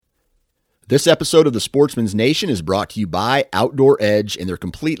This episode of the Sportsman's Nation is brought to you by Outdoor Edge and their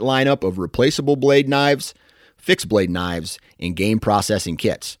complete lineup of replaceable blade knives, fixed blade knives, and game processing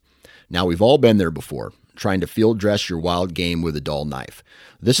kits. Now, we've all been there before, trying to field dress your wild game with a dull knife.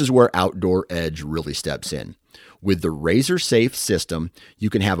 This is where Outdoor Edge really steps in. With the Razor Safe system, you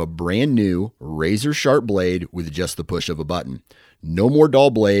can have a brand new razor sharp blade with just the push of a button. No more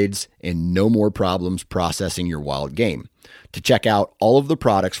dull blades and no more problems processing your wild game. To check out all of the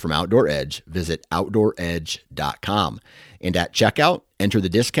products from Outdoor Edge, visit OutdoorEdge.com. And at checkout, enter the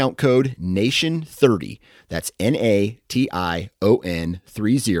discount code NATION30. That's NATION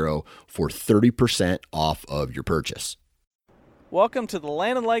 30 for 30% off of your purchase. Welcome to the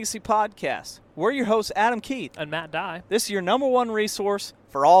Land and Legacy Podcast. We're your hosts, Adam Keith and Matt Dye. This is your number one resource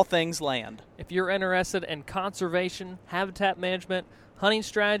for all things land. If you're interested in conservation, habitat management, hunting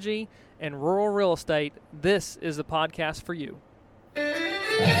strategy, and rural real estate, this is the podcast for you. Guys,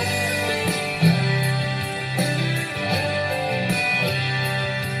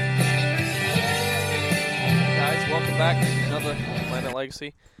 welcome back to another Land and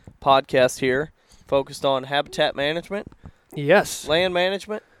Legacy podcast here, focused on habitat management. Yes. Land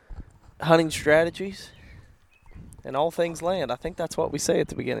management, hunting strategies, and all things land. I think that's what we say at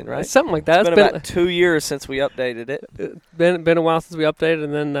the beginning, right? Something like that. It's been about 2 years since we updated it. Been a while since we updated,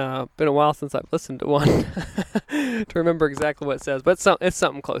 and then been a while since I've listened to one to remember exactly what it says. But it's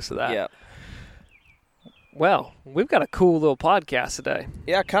something close to that. Yeah. Well, we've got a cool little podcast today.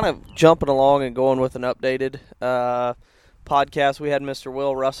 Yeah, kind of jumping along and going with an updated podcast. We had Mr.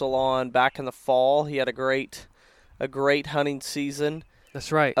 Will Russell on back in the fall. He had a great hunting season.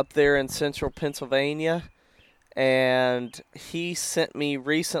 That's right. Up there in central Pennsylvania. And he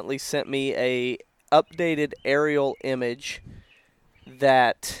recently sent me a updated aerial image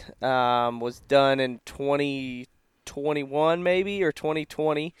that was done in 2021 maybe, or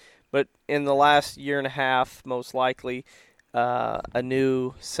 2020. But in the last year and a half, most likely, a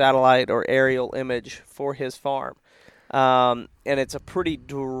new satellite or aerial image for his farm. And it's a pretty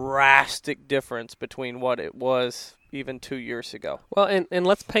drastic difference between what it was even 2 years ago. Well, and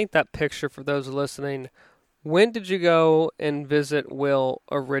let's paint that picture for those listening. When did you go and visit Will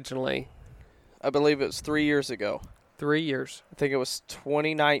originally? I believe it was 3 years ago. 3 years. I think it was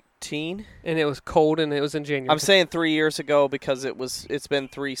 2019. And it was cold and it was in January. I'm saying 3 years ago because it's been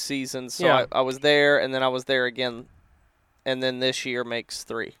 3 seasons. So yeah. I was there, and then I was there again, and then this year makes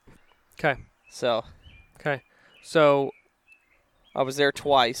 3. Okay. So I was there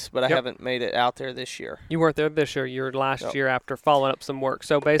twice, but I haven't made it out there this year. You weren't there this year. You were last year after following up some work.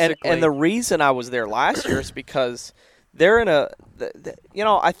 So basically, and the reason I was there last year is because they're in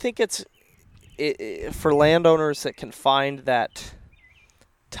I think it's for landowners that can find that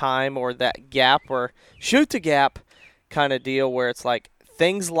time or that gap or shoot the gap kind of deal where it's like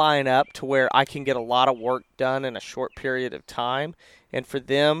things line up to where I can get a lot of work done in a short period of time. And for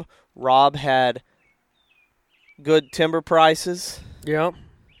them, Rob had good timber prices. Yeah.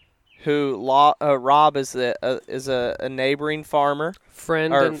 Rob is a neighboring farmer,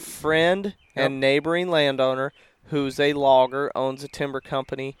 friend and neighboring landowner who's a logger, owns a timber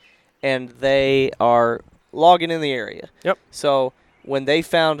company, and they are logging in the area. Yep. So when they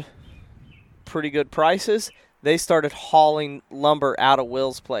found pretty good prices, they started hauling lumber out of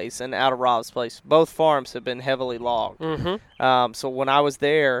Will's place and out of Rob's place. Both farms have been heavily logged. Mm-hmm. So when I was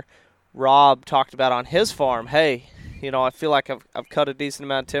there, Rob talked about on his farm, hey, I feel like I've cut a decent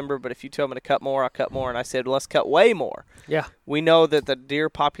amount of timber, but if you tell me to cut more, I'll cut more. And I said, let's cut way more. Yeah. We know that the deer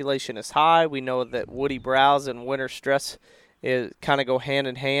population is high. We know that woody browse and winter stress kind of go hand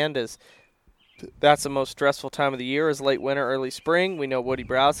in hand. That's the most stressful time of the year is late winter, early spring. We know woody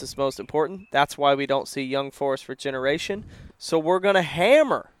browse is most important. That's why we don't see young forest regeneration. So we're going to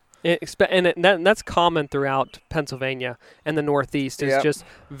hammer. That's common throughout Pennsylvania and the Northeast. Is just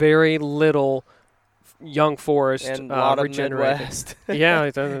very little young forest and a lot of regenerated. Midwest. Yeah,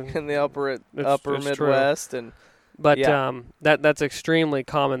 in the upper Midwest, true. That's extremely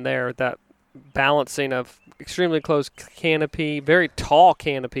common there. That balancing of extremely close canopy, very tall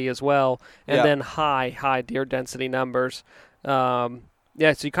canopy as well, and then high deer density numbers. So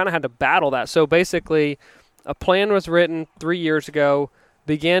you kind of had to battle that. So basically, a plan was written 3 years ago,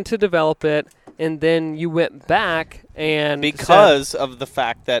 began to develop it, and then you went back and because of the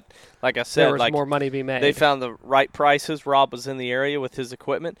fact that, like I said, there was more money to be made. They found the right prices. Rob was in the area with his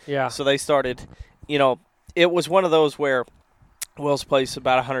equipment. Yeah. So they started, it was one of those where Will's place is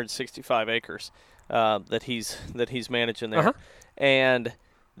about 165 acres that he's managing there. Uh-huh. And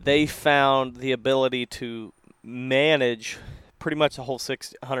they found the ability to manage pretty much the whole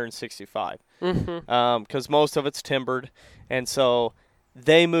 165 because most of it's timbered. And so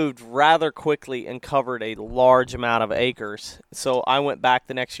they moved rather quickly and covered a large amount of acres. So I went back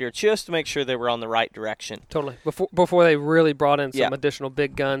the next year just to make sure they were on the right direction. Totally. Before they really brought in some additional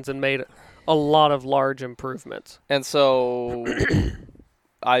big guns and made a lot of large improvements. And so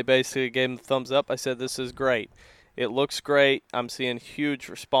I basically gave them the thumbs up. I said, this is great. It looks great. I'm seeing huge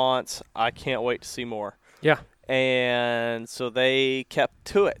response. I can't wait to see more. Yeah. And so they kept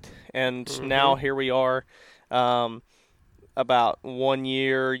to it. And now here we are, about 1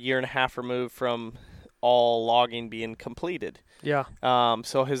 year, year and a half removed from all logging being completed. Yeah.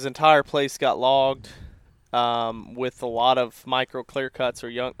 So his entire place got logged with a lot of micro clear cuts or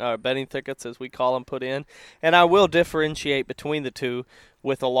young bedding thickets, as we call them, put in. And I will differentiate between the two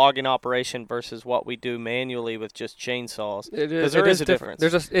with a logging operation versus what we do manually with just chainsaws. Because there is a difference.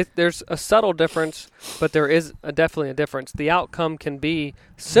 There's a subtle difference, but there is definitely a difference. The outcome can be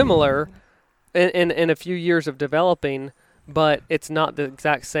similar in a few years of developing, but it's not the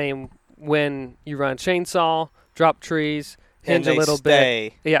exact same when you run chainsaw, drop trees, hinge a little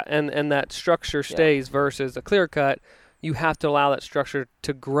bit. Yeah, and that structure stays versus a clear cut. You have to allow that structure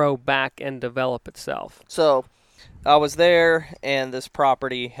to grow back and develop itself. So I was there, and this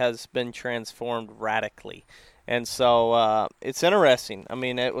property has been transformed radically. And so it's interesting. I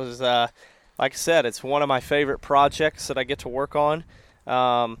mean, it was, like I said, it's one of my favorite projects that I get to work on.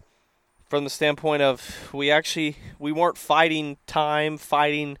 From the standpoint of we weren't fighting time,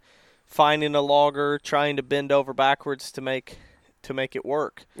 finding a logger, trying to bend over backwards to make it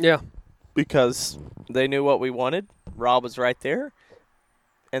work. Yeah. Because they knew what we wanted. Rob was right there,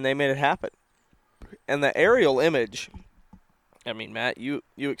 and they made it happen. And the aerial image, I mean, Matt, you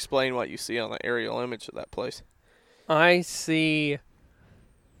explain what you see on the aerial image of that place. I see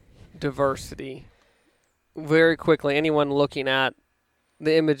diversity very quickly. Anyone looking at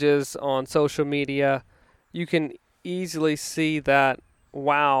the images on social media, you can easily see that,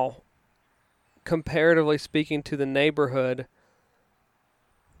 wow, comparatively speaking to the neighborhood,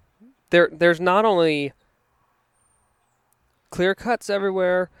 there's not only clear cuts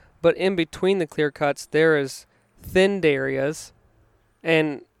everywhere, but in between the clear cuts there is thinned areas,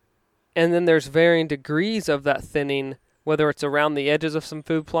 and then there's varying degrees of that thinning, whether it's around the edges of some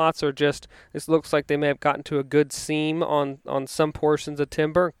food plots or just it looks like they may have gotten to a good seam on some portions of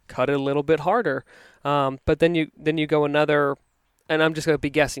timber, cut it a little bit harder. But then you go another, and I'm just going to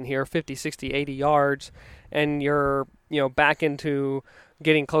be guessing here, 50, 60, 80 yards, and you're back into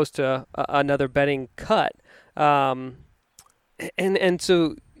getting close to another bedding cut. And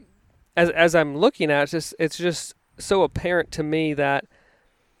so as I'm looking at it, it's just so apparent to me that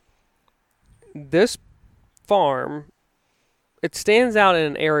this farm, it stands out in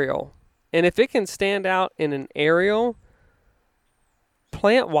an aerial. And if it can stand out in an aerial,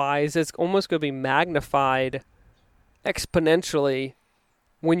 plant-wise, it's almost going to be magnified exponentially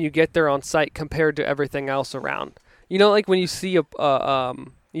when you get there on site compared to everything else around. Like when you see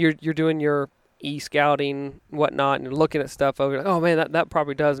you're doing your e-scouting, whatnot, and you're looking at stuff over, like, oh man, that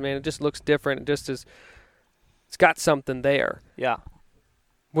probably does, man. It just looks different. It's got something there. Yeah.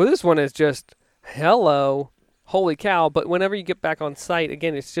 Well, this one is just, hello, holy cow. But whenever you get back on site,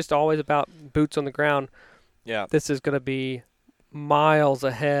 again, it's just always about boots on the ground. Yeah. This is going to be miles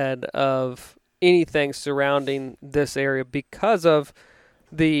ahead of anything surrounding this area because of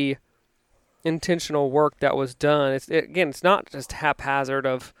the intentional work that was done. It's not just haphazard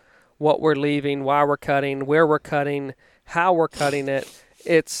of what we're leaving, why we're cutting, where we're cutting, how we're cutting it.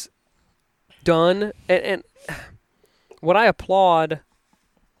 It's done. And what I applaud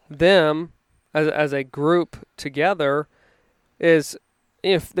them as a group together is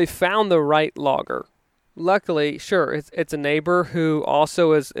if they found the right logger. Luckily, sure, it's a neighbor who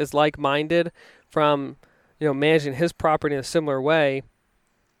also is like-minded from managing his property in a similar way.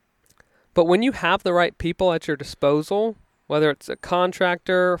 But when you have the right people at your disposal, whether it's a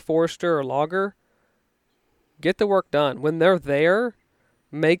contractor, forester, or logger, get the work done. When they're there,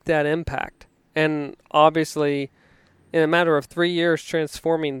 make that impact. And obviously, in a matter of 3 years,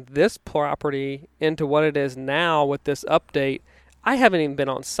 transforming this property into what it is now with this update, I haven't even been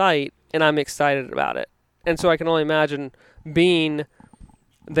on site, and I'm excited about it. And so I can only imagine being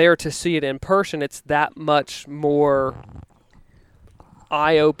there to see it in person, it's that much more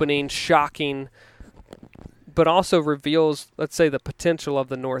eye-opening, shocking, but also reveals, let's say, the potential of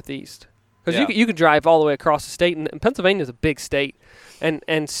the Northeast. Because you could drive all the way across the state, and Pennsylvania is a big state,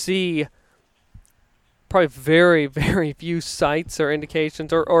 and see probably very, very few sites or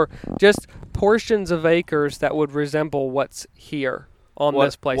indications or just portions of acres that would resemble what's here on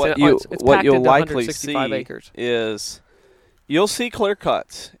this place. What you'll likely see acres. Is You'll see clear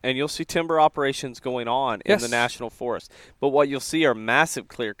cuts and you'll see timber operations going on in the national forest. But what you'll see are massive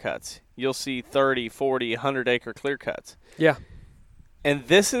clear cuts. You'll see 30, 40, 100-acre clear cuts. Yeah. And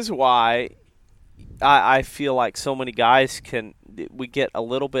this is why I feel like so many guys we get a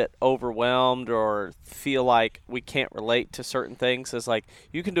little bit overwhelmed or feel like we can't relate to certain things. It's like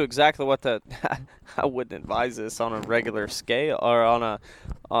you can do exactly what I wouldn't advise this on a regular scale or on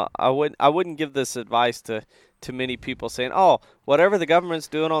I wouldn't give this advice to many people saying, oh, whatever the government's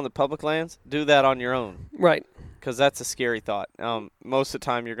doing on the public lands, do that on your own. Right. Because that's a scary thought. Most of the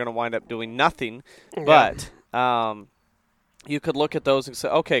time you're going to wind up doing nothing. Yeah. But you could look at those and say,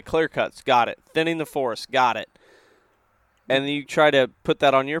 okay, clear cuts, got it. Thinning the forest, got it. And you try to put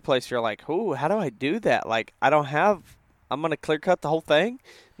that on your place. You're like, ooh, how do I do that? Like, I'm going to clear cut the whole thing?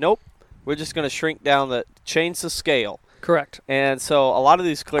 Nope. We're just going to shrink down change the scale. Correct. And so a lot of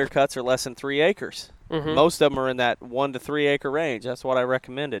these clear cuts are less than 3 acres. Mm-hmm. Most of them are in that 1 to 3 acre range. That's what I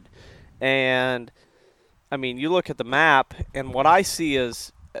recommended. And, I mean, you look at the map, and what I see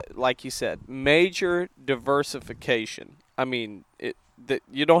is, like you said, major diversification. I mean,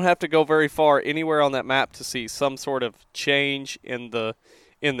 you don't have to go very far anywhere on that map to see some sort of change in the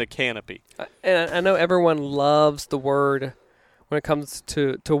canopy. And I know everyone loves the word when it comes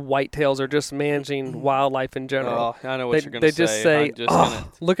to whitetails or just managing wildlife in general. Oh, I know what you're going to say. They just say,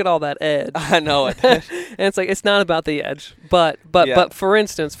 look at all that edge. I know it. And it's like, it's not about the edge. But for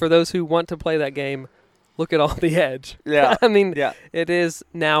instance, for those who want to play that game, look at all the edge. Yeah. I mean, It is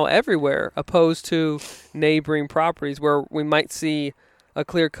now everywhere, opposed to neighboring properties where we might see a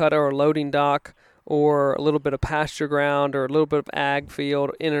clear cut or a loading dock or a little bit of pasture ground or a little bit of ag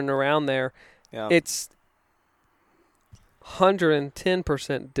field in and around there. Yeah. It's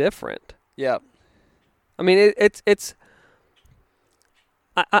 110% different. Yeah. I mean, it's.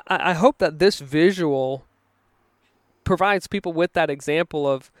 I hope that this visual provides people with that example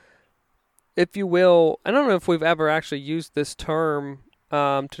of, if you will, I don't know if we've ever actually used this term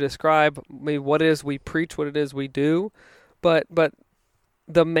to describe maybe what it is we preach, what it is we do, but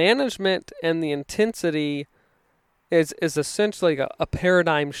the management and the intensity is essentially a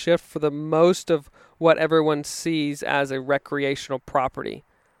paradigm shift for the most of what everyone sees as a recreational property.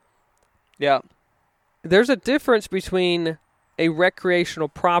 Yeah. There's a difference between a recreational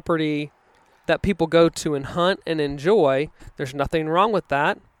property that people go to and hunt and enjoy. There's nothing wrong with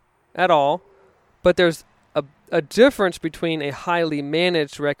that at all. But there's a difference between a highly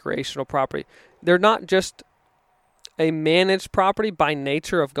managed recreational property. They're not just a managed property by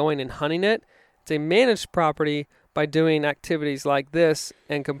nature of going and hunting it. It's a managed property by doing activities like this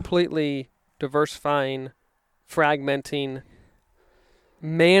and completely diversifying, fragmenting,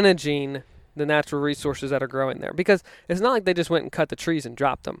 managing the natural resources that are growing there. Because it's not like they just went and cut the trees and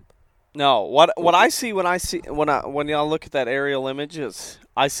dropped them. No, what I see when y'all look at that aerial image is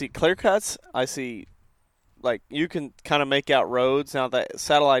I see clear cuts. I see, like, you can kind of make out roads. Now that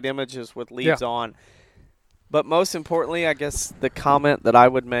satellite images with leaves on, but most importantly, I guess the comment that I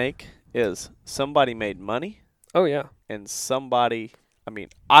would make is somebody made money. Oh yeah, and somebody. I mean,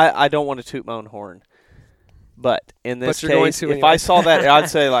 I don't want to toot my own horn, but in this case, if I saw that, I'd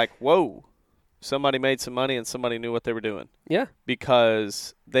say like, whoa. Somebody made some money and somebody knew what they were doing. Yeah.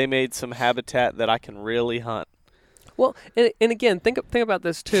 Because they made some habitat that I can really hunt. Well, and again, think about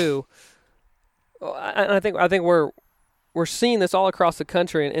this too. I think we're seeing this all across the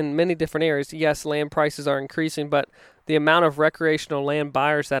country in many different areas. Yes, land prices are increasing, but the amount of recreational land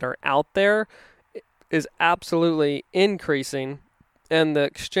buyers that are out there is absolutely increasing, and the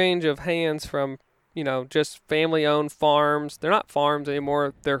exchange of hands from just family-owned farms. They're not farms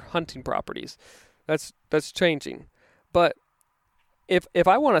anymore. They're hunting properties. That's changing. But if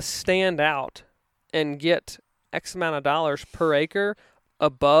I want to stand out and get X amount of dollars per acre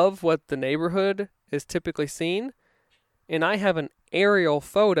above what the neighborhood is typically seen, and I have an aerial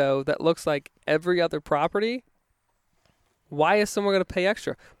photo that looks like every other property, why is someone going to pay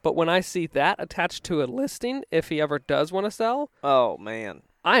extra? But when I see that attached to a listing, if he ever does want to sell, oh man,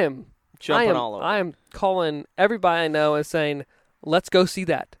 I am calling everybody I know and saying, let's go see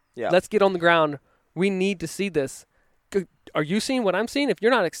that. Yeah. Let's get on the ground. We need to see this. Are you seeing what I'm seeing? If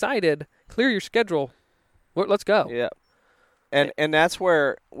you're not excited, clear your schedule. Let's go. Yeah. And that's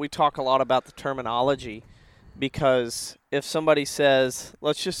where we talk a lot about the terminology, because if somebody says,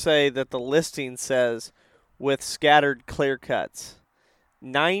 let's just say that the listing says with scattered clear cuts,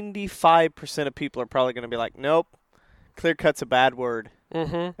 95% of people are probably going to be like, nope, clear cut's a bad word.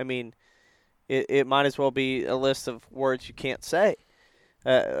 Mm-hmm. I mean, it might as well be a list of words you can't say,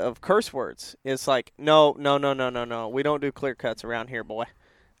 of curse words. It's like, no. We don't do clear cuts around here, boy.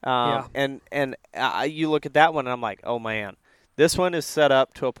 And you look at that one, and I'm like, oh, man, This one is set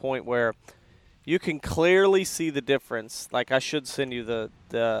up to a point where you can clearly see the difference. Like, I should send you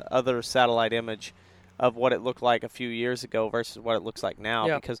the other satellite image of what it looked like a few years ago versus what it looks like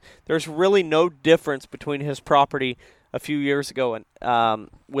now, because there's really no difference between his property a few years ago and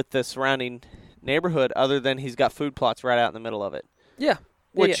with the surrounding neighborhood, other than he's got food plots right out in the middle of it. Yeah.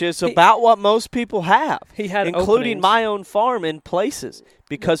 Which is about what most people have. He had including openings. my own farm in places,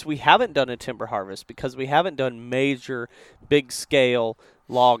 because we haven't done a timber harvest, because we haven't done major, big-scale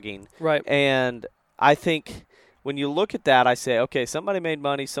logging. Right. And I think when you look at that, I say, okay, somebody made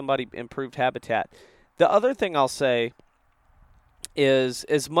money, somebody improved habitat. The other thing I'll say is,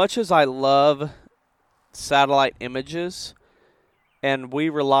 as much as I love satellite images, and we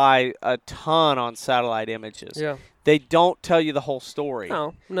rely a ton on satellite images, they don't tell you the whole story.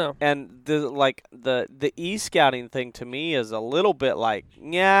 No. And the e-scouting thing to me is a little bit like,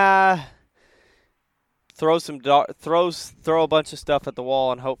 throw a bunch of stuff at the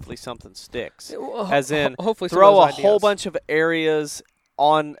wall and hopefully something sticks. As in, hopefully throw a ideas. whole bunch of areas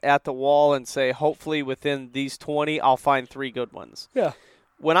on at the wall and say, hopefully within these 20, I'll find 3 good ones. Yeah.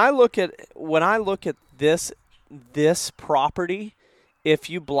 When I look at this property,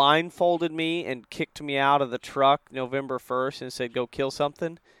 if you blindfolded me and kicked me out of the truck November 1st and said, go kill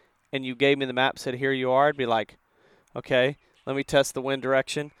something, and you gave me the map and said, here you are, I'd be like, okay, let me test the wind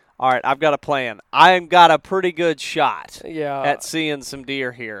direction. All right, I've got a plan. I've got a pretty good shot at seeing some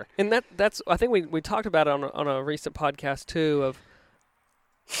deer here. And that's I think we talked about it on a recent podcast too, of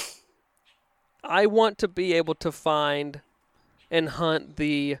I want to be able to find and hunt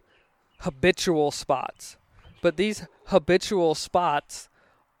the habitual spots. But these habitual spots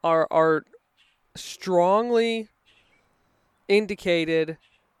are strongly indicated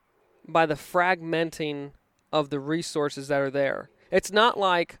by the fragmenting of the resources that are there. It's not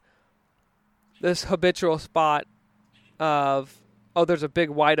like this habitual spot of, there's a big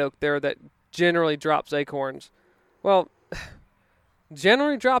white oak there that generally drops acorns. Well,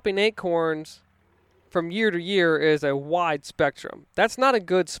 generally dropping acorns from year to year is a wide spectrum. That's not a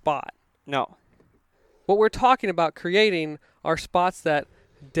good spot. No. What we're talking about creating are spots that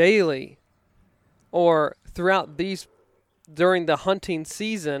daily or throughout during the hunting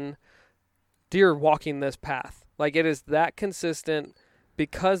season, deer walking this path. Like, it is that consistent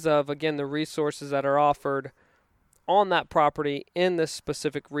because of, again, the resources that are offered on that property in this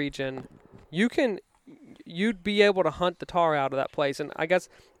specific region. You'd be able to hunt the tar out of that place. And I guess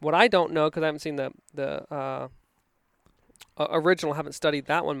what I don't know, because I haven't seen the original, haven't studied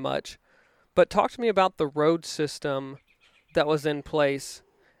that one much, but talk to me about the road system that was in place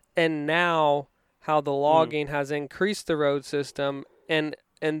and now how the logging has increased the road system and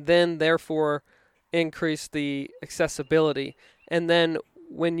then therefore increased the accessibility. And then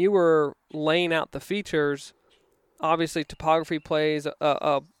when you were laying out the features, obviously topography plays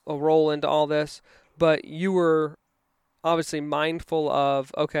a role into all this, but you were obviously mindful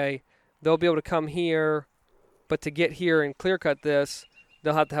of, okay, they'll be able to come here, but to get here and clear cut this,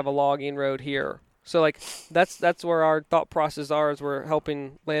 they'll have to have a logging road here. So, like, that's where our thought process are as we're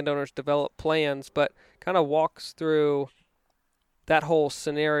helping landowners develop plans, but kind of walks through that whole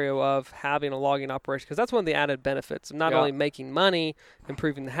scenario of having a logging operation, because that's one of the added benefits of not only making money,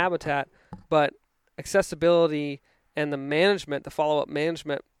 improving the habitat, but accessibility and the management, the follow-up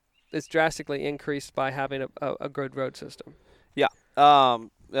management is drastically increased by having a good road system. Yeah,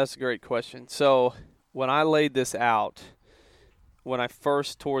 that's a great question. So when I laid this out, when I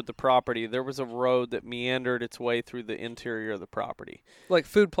first toured the property, there was a road that meandered its way through the interior of the property. Like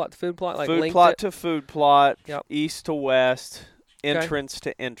food plot to food plot? Like food plot to food plot, east to west, entrance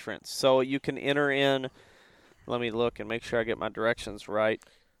to entrance. So you can enter in, let me look and make sure I get my directions right.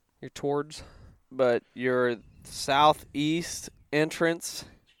 You're towards? But your southeast entrance.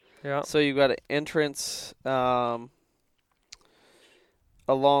 Yeah. So you've got an entrance along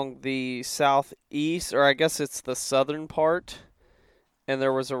the southeast, or I guess it's the southern part. And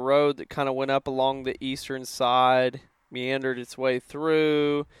there was a road that kind of went up along the eastern side, meandered its way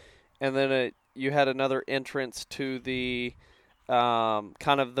through, and then you had another entrance to the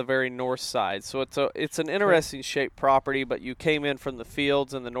kind of the very north side. So it's an interesting shaped property, but you came in from the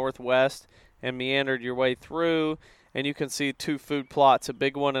fields in the northwest and meandered your way through, and you can see 2 food plots, a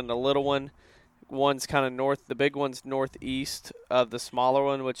big one and a little one. One's kind of north, the big one's northeast of the smaller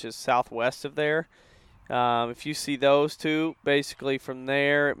one, which is southwest of there. If you see those 2, basically from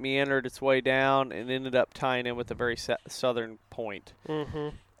there, it meandered its way down and ended up tying in with the very southern point.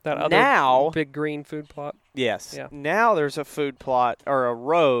 Mm-hmm. That other big green food plot? Yes. Yeah. Now there's a food plot, or a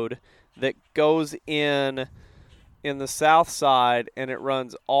road, that goes in the south side, and it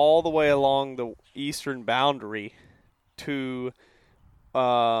runs all the way along the eastern boundary to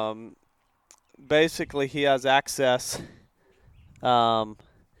basically he has access to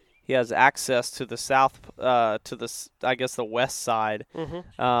the south to the west side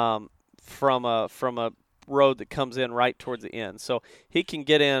from a road that comes in right towards the end. So he can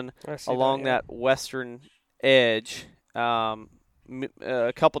get in along that western edge a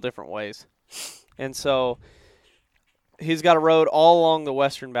couple different ways. And so he's got a road all along the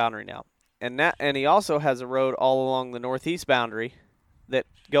western boundary now. And he also has a road all along the northeast boundary that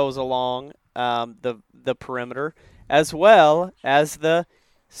goes along the perimeter as well as the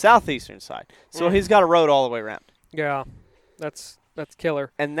southeastern side. So he's got a road all the way around. Yeah, that's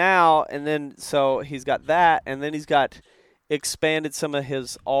killer. So he's got that, and then he's got expanded some of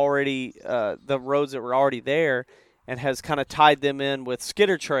his already the roads that were already there, and has kind of tied them in with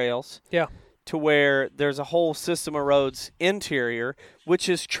skidder trails. Yeah. To where there's a whole system of roads interior, which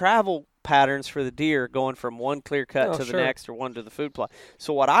is travel patterns for the deer going from one clear cut to the next or one to the food plot.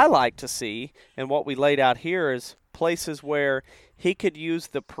 So what I like to see and what we laid out here is places where he could use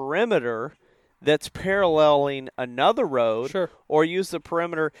the perimeter that's paralleling another road, or use the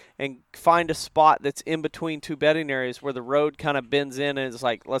perimeter and find a spot that's in between two bedding areas where the road kind of bends in and is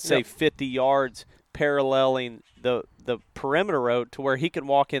like, let's say 50 yards paralleling the perimeter road, to where he can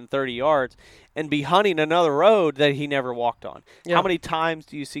walk in 30 yards and be hunting another road that he never walked on. Yeah. How many times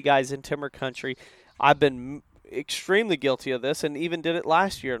do you see guys in timber country? I've been extremely guilty of this, and even did it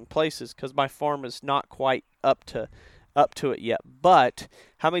last year in places because my farm is not quite up to it yet. But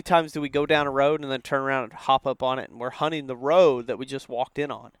how many times do we go down a road and then turn around and hop up on it, and we're hunting the road that we just walked in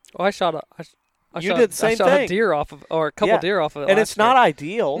on? Oh, I shot a deer off of, or a couple deer off of it. And it's not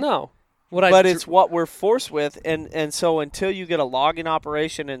ideal. No. But it's what we're forced with, and so until you get a logging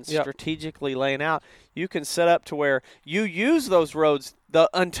operation and strategically laying out, you can set up to where you use those roads the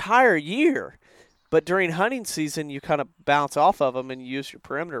entire year, but during hunting season you kind of bounce off of them and you use your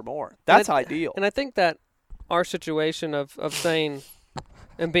perimeter more. That's ideal. And I think that our situation of saying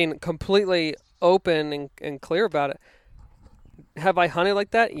and being completely open and clear about it, have I hunted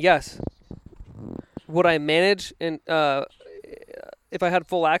like that? Yes. Would I manage and if I had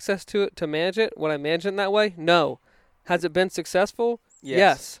full access to it to manage it, would I manage it in that way? No. Has it been successful?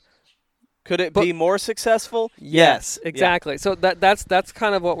 Yes. Could it be more successful? Yes, exactly. Yeah. So that's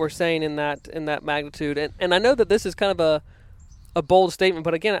kind of what we're saying in that magnitude. And I know that this is kind of a bold statement,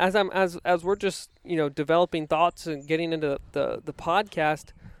 but again, as we're just, developing thoughts and getting into the podcast,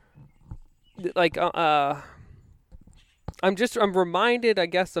 like I'm reminded, I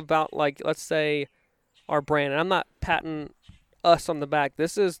guess, about, like, let's say our brand. And I'm not patting us on the back.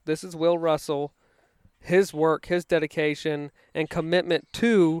 This is Will Russell, his work, his dedication, and commitment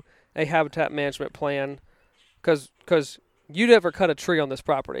to a habitat management plan, because you never cut a tree on this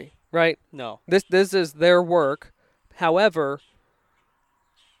property, right? No. This is their work. However,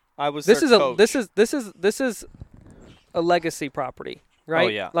 this is a legacy property, right? Oh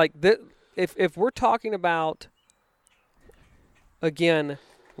yeah. Like if we're talking about, again,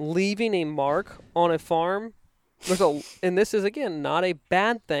 leaving a mark on a farm, and this is, again, not a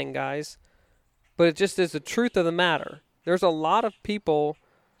bad thing, guys, but it just is the truth of the matter. There's a lot of people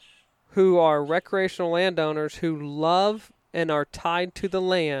who are recreational landowners who love and are tied to the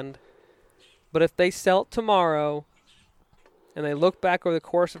land, but if they sell it tomorrow and they look back over the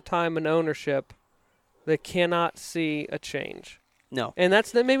course of time and ownership, they cannot see a change. No. And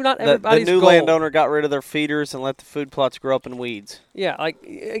that's maybe not everybody's goal. The new goal. landowner got rid of their feeders and let the food plots grow up in weeds. Yeah, like,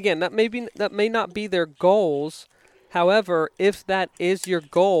 again, that may not be their goals. However, if that is your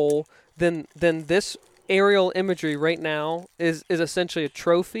goal, then this aerial imagery right now is essentially a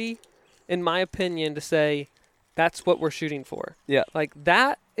trophy, in my opinion, to say that's what we're shooting for. Yeah. Like,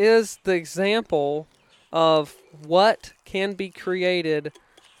 that is the example of what can be created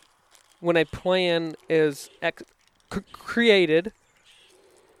when a plan is created,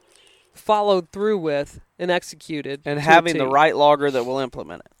 followed through with, and executed. And having the right logger that will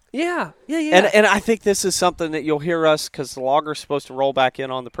implement it. Yeah. And I think this is something that you'll hear us, because the logger's supposed to roll back in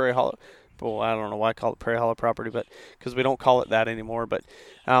on the Prairie Hollow. Well, I don't know why I call it Prairie Hollow property, but because we don't call it that anymore. But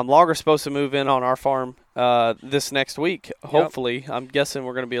logger's supposed to move in on our farm this next week, hopefully. Yep. I'm guessing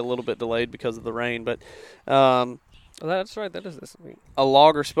we're going to be a little bit delayed because of the rain. But that's right. That is this week. A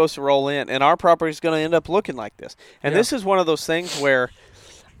logger's supposed to roll in, and our property is going to end up looking like this. And this is one of those things where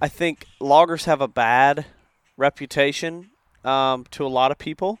I think loggers have a bad reputation to a lot of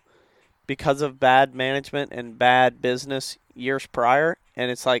people because of bad management and bad business years prior. And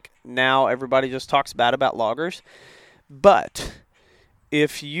it's like now everybody just talks bad about loggers. But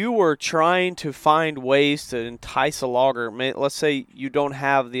if you were trying to find ways to entice a logger, let's say you don't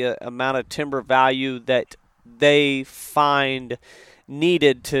have the amount of timber value that they find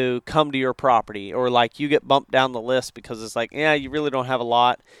needed to come to your property, or like you get bumped down the list because it's like, yeah, you really don't have a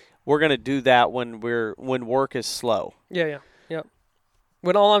lot. We're going to do that when work is slow. Yeah.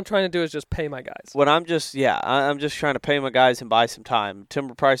 When all I'm trying to do is just pay my guys. When I'm just trying to pay my guys and buy some time.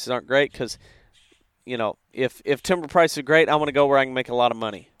 Timber prices aren't great because, if timber prices are great, I want to go where I can make a lot of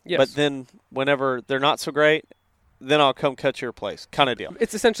money. Yes. But then whenever they're not so great, then I'll come cut your place, kind of deal.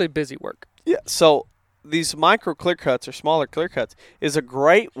 It's essentially busy work. Yeah. So these micro clear cuts or smaller clear cuts is a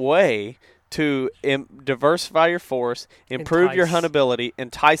great way to diversify your forest, improve your huntability,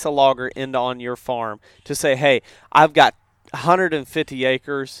 entice a logger on your farm to say, hey, I've got 150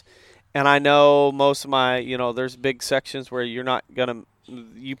 acres, and I know most of my, there's big sections where you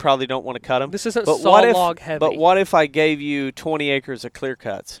probably don't want to cut them. This isn't log heavy. But what if I gave you 20 acres of clear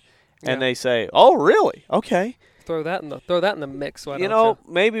cuts, and they say, oh, really? Okay. Throw that in the mix.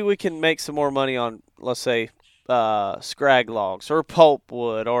 Maybe we can make some more money on, let's say, scrag logs or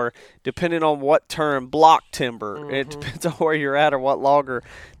pulpwood, or depending on what term, block timber. Mm-hmm. It depends on where you're at or what logger,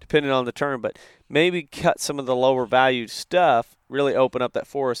 depending on the term. But maybe cut some of the lower valued stuff, really open up that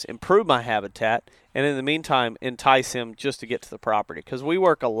forest, improve my habitat, and in the meantime, entice him just to get to the property. Because we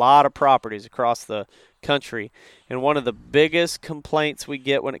work a lot of properties across the country, and one of the biggest complaints we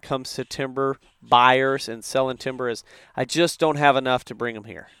get when it comes to timber buyers and selling timber is, I just don't have enough to bring them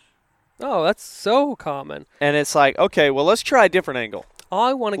here. Oh, that's so common. And it's like, okay, well, let's try a different angle.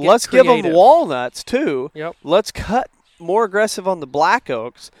 I want to get Let's creative. give them walnuts, too. Yep. Let's cut more aggressive on the black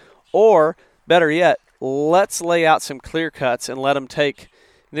oaks, or better yet, let's lay out some clear cuts and let them take,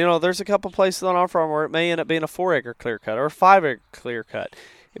 there's a couple places on our farm where it may end up being a 4-acre clear cut or a 5-acre clear cut,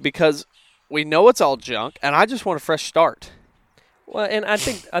 because we know it's all junk, and I just want a fresh start. Well, and I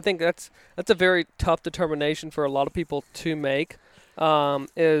think that's a very tough determination for a lot of people to make.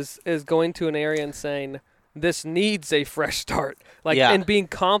 Is going to an area and saying this needs a fresh start, and being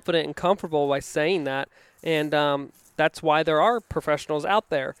confident and comfortable by saying that, and that's why there are professionals out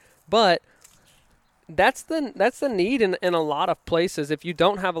there. But that's the need in a lot of places. If you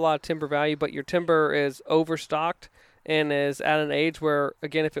don't have a lot of timber value, but your timber is overstocked and is at an age where,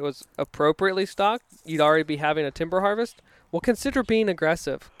 again, if it was appropriately stocked, you'd already be having a timber harvest. Well, consider being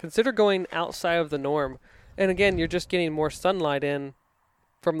aggressive. Consider going outside of the norm. And again, you're just getting more sunlight in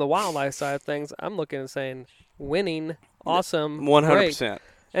from the wildlife side of things. I'm looking and saying, winning, awesome, 100%.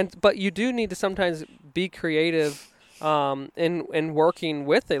 Great. But you do need to sometimes be creative in working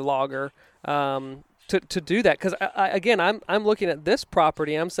with a logger to do that. Because I'm looking at this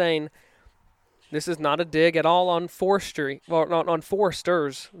property. I'm saying this is not a dig at all on forestry, well, not on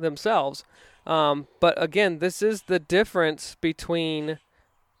foresters themselves. But again, this is the difference between,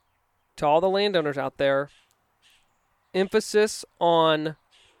 to all the landowners out there, emphasis on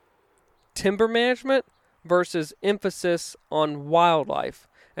timber management versus emphasis on wildlife.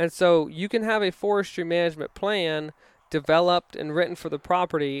 And so you can have a forestry management plan developed and written for the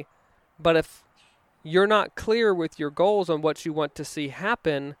property, but if you're not clear with your goals on what you want to see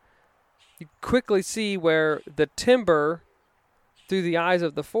happen, you quickly see where the timber, through the eyes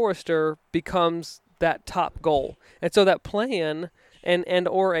of the forester, becomes that top goal. And so that plan and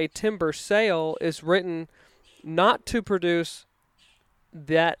or a timber sale is written not to produce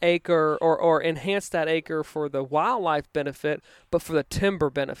that acre or enhance that acre for the wildlife benefit, but for the timber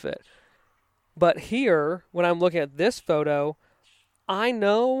benefit. But here, when I'm looking at this photo, I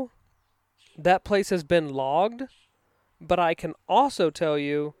know that place has been logged, but I can also tell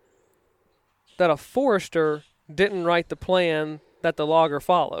you that a forester didn't write the plan that the logger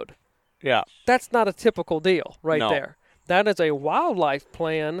followed. Yeah. That's not a typical deal right No. there. That is a wildlife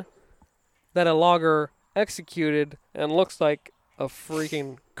plan that a logger executed and looks like a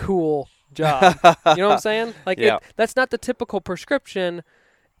freaking cool job. You know what I'm saying? That's not the typical prescription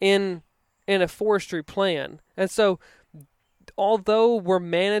in a forestry plan. And so although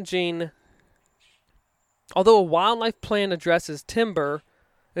a wildlife plan addresses timber,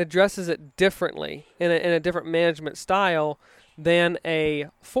 it addresses it differently in a different management style than a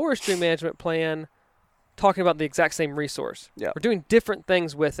forestry management plan talking about the exact same resource. Yeah. We're doing different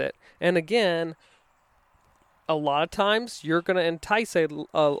things with it. And again, a lot of times you're going to entice a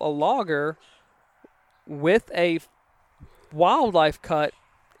logger with a wildlife cut.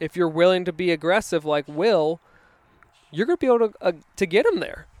 If you're willing to be aggressive like Will, you're going to be able to get him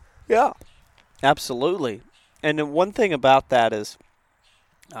there. Yeah, absolutely. And then one thing about that is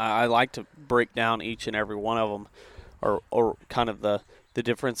I like to break down each and every one of them or kind of the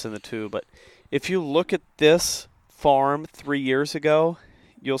difference in the two. But if you look at this farm 3 years ago,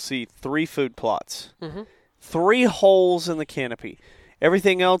 you'll see 3 food plots. Mm-hmm. 3 holes in the canopy.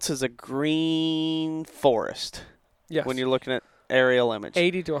 Everything else is a green forest. Yes. When you're looking at aerial image.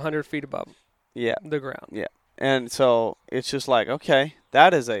 80 to 100 feet above the ground. Yeah. And so it's just like, okay,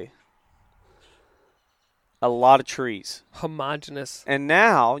 that is a lot of trees. Homogeneous. And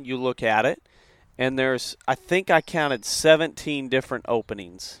now you look at it, and there's, I think I counted 17 different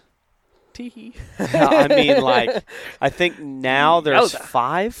openings. Tee. I mean, like, I think now there's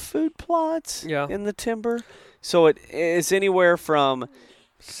 5 food plots in the timber. So it is anywhere from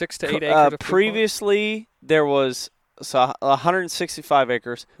 6 to 8 acres. Previously, there was 165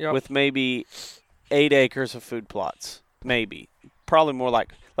 acres with maybe 8 acres of food plots. Maybe. Probably more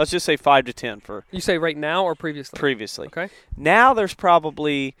like, let's just say 5 to 10 for. You say right now or previously? Previously. Okay. Now there's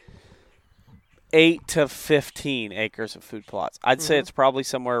probably 8 to 15 acres of food plots. I'd say it's probably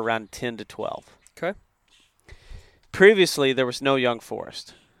somewhere around 10 to 12. Okay. Previously, there was no young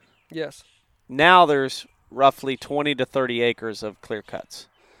forest. Yes. Now there's roughly 20 to 30 acres of clear cuts.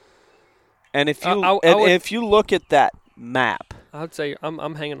 And if you if you look at that map, I would say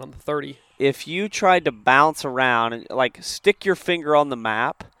I'm hanging on the 30. If you tried to bounce around and like stick your finger on the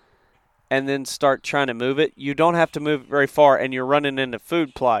map and then start trying to move it, you don't have to move it very far, and you're running into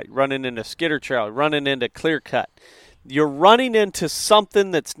food plot, running into skitter trail, running into clear cut. You're running into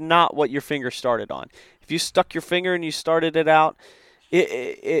something that's not what your finger started on. If you stuck your finger and you started it out,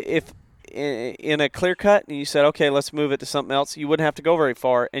 if in a clear cut and you said, okay, let's move it to something else, you wouldn't have to go very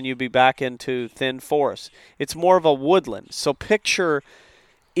far and you'd be back into thin forest. It's more of a woodland. So picture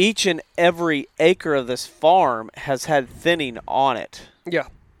each and every acre of this farm has had thinning on it. Yeah.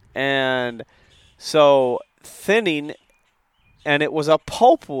 And so thinning, and it was a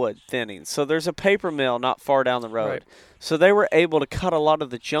pulpwood thinning. So there's a paper mill not far down the road. Right. So they were able to cut a lot of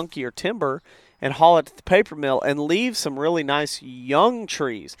the junkier timber and haul it to the paper mill and leave some really nice young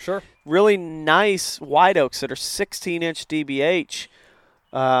trees. Sure. Really nice white oaks that are 16-inch DBH.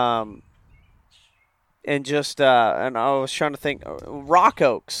 And just, and I was trying to think, rock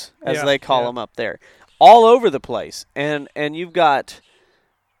oaks, as they call them up there, all over the place. And you've got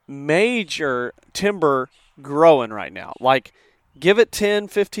major timber growing right now. Like, give it 10,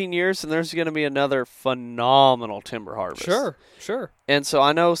 15 years, and there's going to be another phenomenal timber harvest. Sure. And so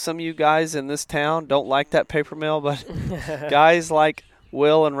I know some of you guys in this town don't like that paper mill, but guys like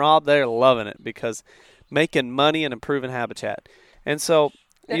Will and Rob, they're loving it because making money and improving habitat. And so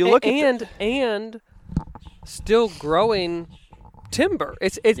you look at and still growing timber.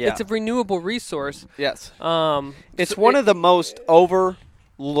 It's a renewable resource. Yes. It's one of the most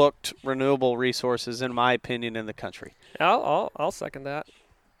overlooked renewable resources, in my opinion, in the country. I'll second that.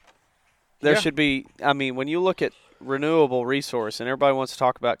 There should be. I mean, when you look at renewable resource, and everybody wants to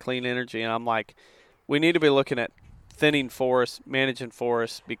talk about clean energy, and I'm like, we need to be looking at thinning forests, managing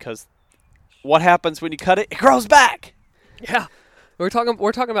forests, because what happens when you cut it? It grows back. Yeah. We're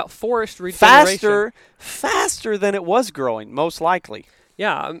talking about forest regeneration. Faster than it was growing, most likely.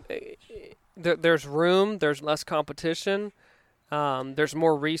 Yeah, there's room. There's less competition. There's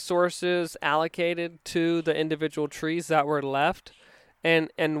more resources allocated to the individual trees that were left, and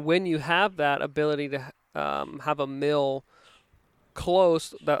when you have that ability to have a mill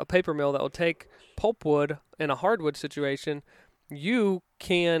close, a paper mill that will take pulpwood in a hardwood situation, you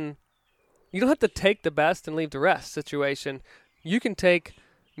don't have to take the best and leave the rest situation. You can take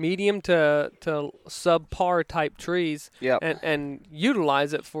medium to subpar type trees and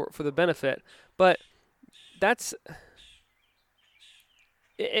utilize it for the benefit. But that's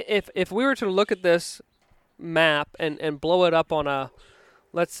if we were to look at this map and blow it up on a,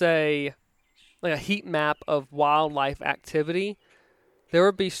 let's say, like a heat map of wildlife activity, there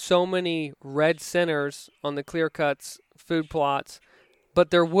would be so many red centers on the clear cuts, food plots,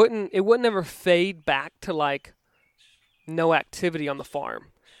 but it wouldn't ever fade back to like no activity on the farm.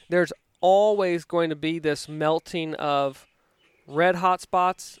 There's always going to be this melting of red hot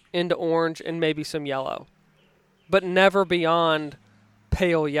spots into orange and maybe some yellow, but never beyond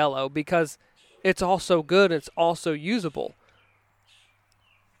pale yellow because it's also good. It's also usable.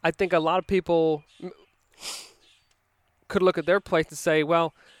 I think a lot of people could look at their place and say,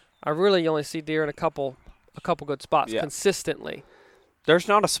 well, I really only see deer in a couple good spots consistently. There's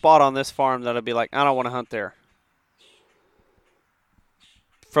not a spot on this farm that'll be like, I don't want to hunt there.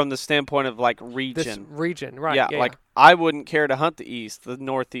 From the standpoint of like region. This region, right. Yeah, like I wouldn't care to hunt the east, the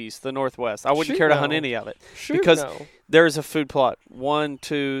northeast, the northwest. I wouldn't care to hunt any of it. Because there's a food plot. 1,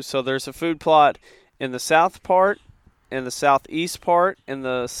 2, so there's a food plot in the south part, in the southeast part, in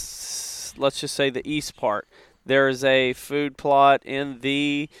the, let's just say the east part. There is a food plot in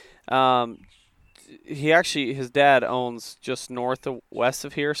the his dad owns just north of west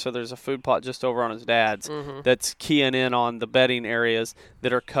of here, so there's a food plot just over on his dad's that's keying in on the bedding areas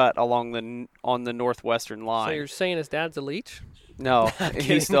that are cut along on the northwestern line. So you're saying his dad's a leech? No,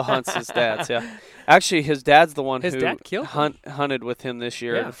 he still hunts his dad's. Yeah, actually, his dad's the one his who dad killed hunted with him this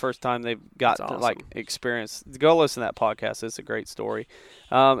year. Yeah. The first time they've got That's to awesome. experience. Go listen to that podcast. It's a great story.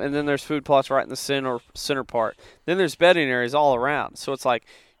 And then there's food plots right in the center part. Then there's bedding areas all around. So it's like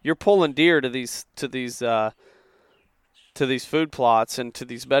you're pulling deer to these food plots and to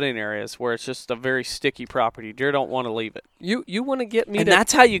these bedding areas where it's just a very sticky property. Deer don't want to leave it. You want to get me And to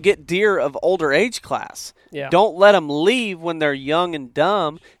that's how you get deer of older age class. Yeah. Don't let them leave when they're young and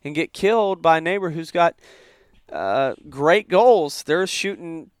dumb and get killed by a neighbor who's got great goals. They're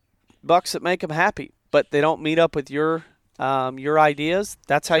shooting bucks that make them happy, but they don't meet up with your ideas.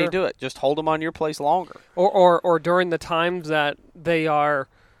 That's how you do it. Just hold them on your place longer. Or during the times that they are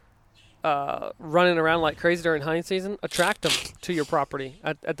running around like crazy during hunting season, attract them to your property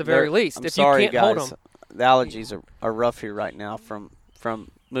at the very least. I'm if sorry, you can't guys. hold them, The allergies are rough here right now from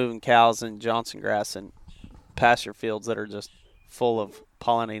moving cows and Johnson grass and pasture fields that are just full of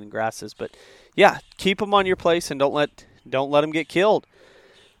pollinating grasses. But yeah, keep them on your place and don't let them get killed.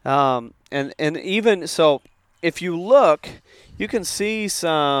 And even so, if you look, you can see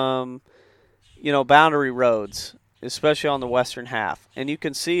some, boundary roads, especially on the western half, and you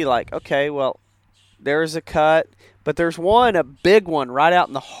can see like, okay, well, there's a cut, but there's a big one right out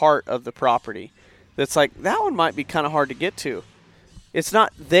in the heart of the property. That's like, that one might be kind of hard to get to. It's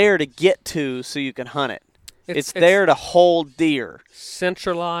not there to get to so you can hunt it. It's there to hold deer.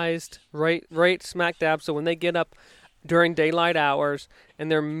 Centralized, right smack dab. So when they get up during daylight hours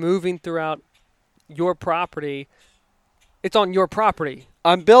and they're moving throughout your property, it's on your property.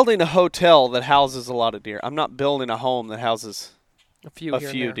 I'm building a hotel that houses a lot of deer. I'm not building a home that houses a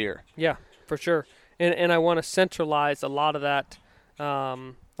few deer. Yeah, for sure. And I want to centralize a lot of that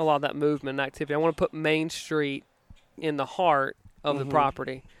movement and activity. I want to put Main Street in the heart of the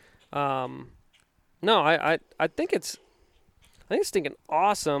property. I think it's stinking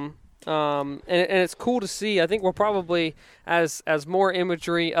awesome. And it's cool to see. I think we'll probably, as more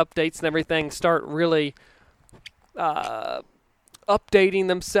imagery updates and everything start really updating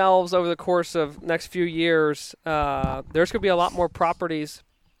themselves over the course of next few years, there's going to be a lot more properties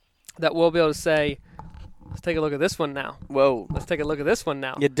that we'll be able to say, let's take a look at this one now. Whoa. Let's take a look at this one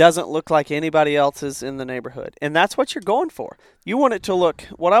now. It doesn't look like anybody else's in the neighborhood. And that's what you're going for. You want it to look,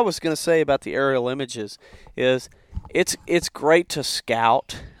 what I was going to say about the aerial images is it's great to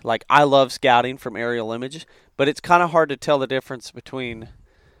scout. Like, I love scouting from aerial images, but it's kind of hard to tell the difference between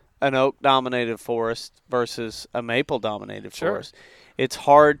an oak-dominated forest versus a maple-dominated forest. It's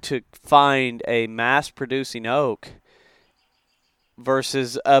hard to find a mass-producing oak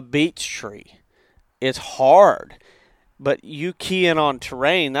versus a beech tree. It's hard, but you key in on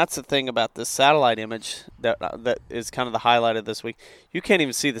terrain. That's the thing about this satellite image that is kind of the highlight of this week. You can't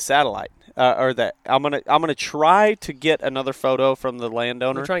even see the satellite, or that I'm gonna try to get another photo from the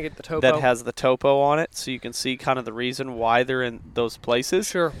landowner. We're trying to get the topo that has the topo on it, so you can see kind of the reason why they're in those places.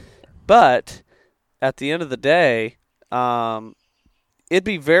 Sure, but at the end of the day, it'd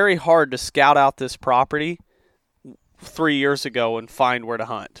be very hard to scout out this property 3 years ago and find where to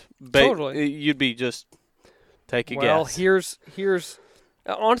hunt. Totally. You'd be just take a guess. Well, here's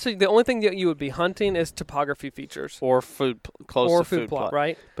honestly, the only thing that you would be hunting is topography features. Or food close or to food plot.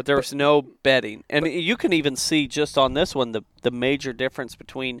 Right? But there's no bedding. And you can even see just on this one the major difference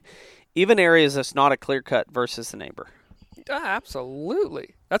between even areas that's not a clear cut versus the neighbor.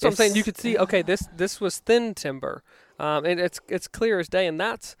 Absolutely. That's what I'm saying. You could see, okay, this was thin timber. And it's clear as day, and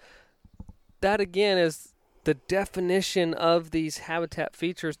that again is the definition of these habitat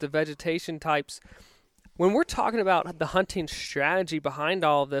features, the vegetation types. When we're talking about the hunting strategy behind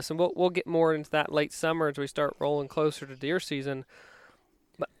all of this, and we'll get more into that late summer as we start rolling closer to deer season,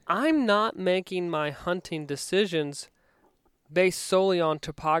 but I'm not making my hunting decisions based solely on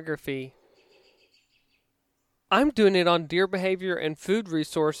topography. I'm doing it on deer behavior and food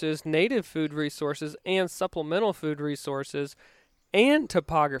resources, native food resources, and supplemental food resources, and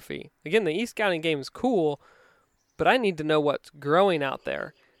topography. Again, the e-scouting game is cool, but I need to know what's growing out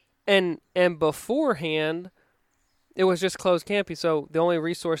there. And beforehand, it was just closed canopy, so the only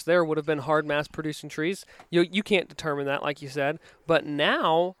resource there would have been hard mass-producing trees. You can't determine that, like you said. But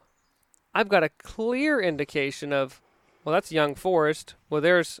now, I've got a clear indication of, well, that's young forest. Well,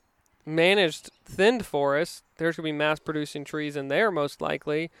 there's managed thinned forest. There's going to be mass-producing trees in there, most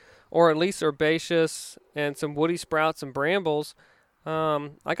likely, or at least herbaceous and some woody sprouts and brambles.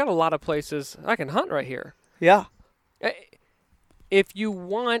 I got a lot of places I can hunt right here. Yeah. If you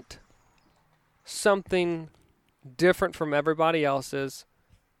want something different from everybody else's,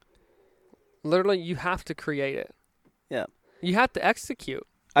 literally you have to create it. Yeah. You have to execute.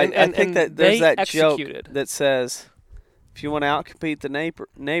 I think that there's that executed. joke that says, if you want to outcompete the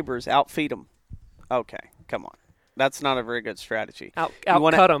neighbors, outfeed them. Okay, come on. That's not a very good strategy.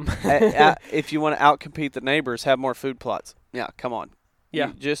 Outcut them. If you want to outcompete the neighbors, have more food plots. Yeah, come on.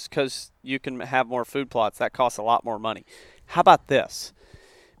 Yeah. Just because you can have more food plots, that costs a lot more money. How about this?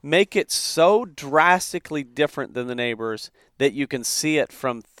 Make it so drastically different than the neighbors that you can see it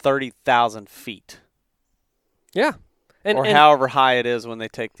from 30,000 feet. Yeah. Or however high it is when they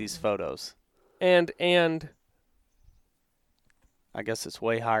take these photos. And I guess it's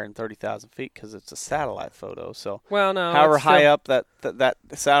way higher than 30,000 feet because it's a satellite photo. So well, no, however high up that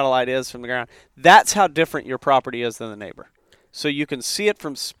satellite is from the ground, that's how different your property is than the neighbor. So you can see it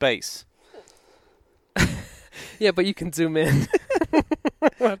from space. Yeah, but you can zoom in.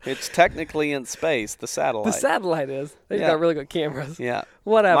 It's technically in space, the satellite. The satellite is. They've got really good cameras. Yeah.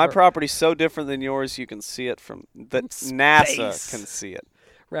 Whatever. My property's so different than yours, you can see it from NASA can see it.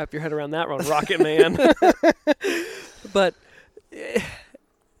 Wrap your head around that one, Rocket Man. But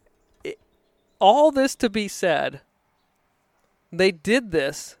all this to be said, they did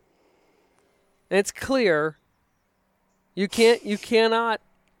this, and it's clear you cannot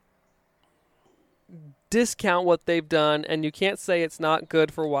discount what they've done, and you can't say it's not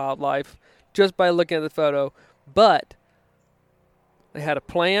good for wildlife just by looking at the photo. But they had a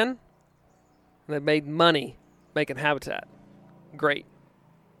plan, and they made money making habitat. Great.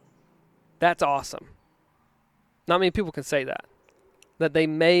 That's awesome. Not many people can say that. That they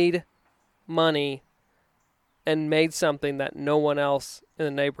made money and made something that no one else in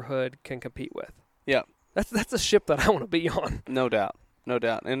the neighborhood can compete with. Yeah. That's a ship that I want to be on. No doubt. No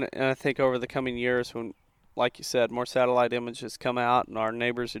doubt. And I think over the coming years when, like you said, more satellite images come out and our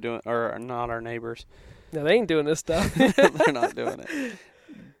neighbors are doing, or not our neighbors. No, they ain't doing this stuff. They're not doing it.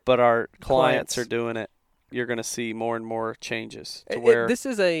 But our clients are doing it. You're going to see more and more changes to where this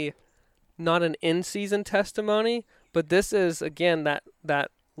is not an in-season testimony, but this is, again,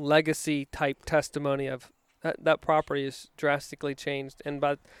 that legacy type testimony of that property is drastically changed. And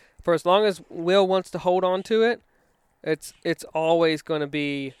for as long as Will wants to hold on to it, it's always going to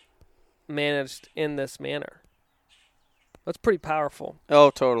be managed in this manner. That's pretty powerful.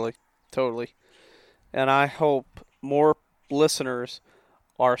 Oh, totally. Totally. And I hope more listeners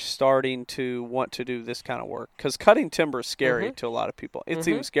are starting to want to do this kind of work. Because cutting timber is scary to a lot of people. It's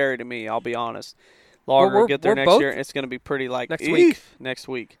even scary to me, I'll be honest. Logger will get there next year, and it's going to be pretty like next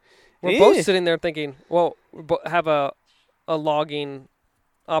week. We're both sitting there thinking, well, have a logging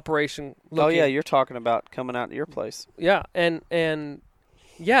operation looking. Oh, yeah, you're talking about coming out to your place. Yeah, and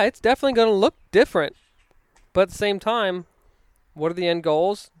yeah, it's definitely going to look different. But at the same time, what are the end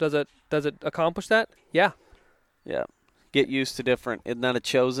goals? Does it accomplish that? Yeah. Yeah. Get used to different. Isn't that a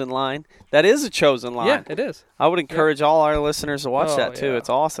chosen line? That is a chosen line. Yeah, it is. I would encourage all our listeners to watch that too. Yeah. It's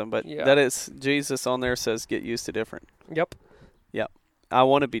awesome. But that is, Jesus on there says get used to different. Yep. Yep. I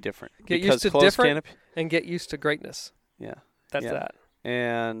want to be different. Get used to different and get used to greatness. Yeah. That's that.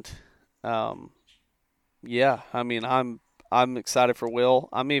 And, yeah, I mean, I'm excited for Will.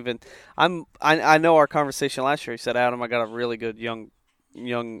 I know our conversation last year, he said, Adam, I got a really good young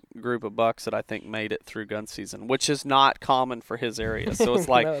group of bucks that I think made it through gun season, which is not common for his area. So it's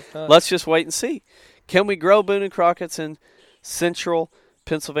like, let's just wait and see. Can we grow Boone and Crockett's in central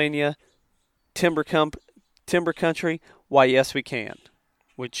Pennsylvania timber country? Why, yes, we can.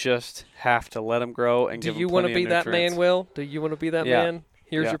 We just have to let them grow and give them plenty of nutrients. Do you want to be that man, Will? Do you want to be that man?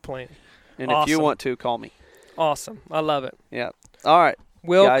 Here's your plan. And if you want to, call me. Awesome. I love it. Yeah. All right.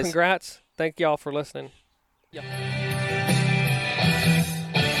 Will, guys. Congrats. Thank y'all for listening. Yep.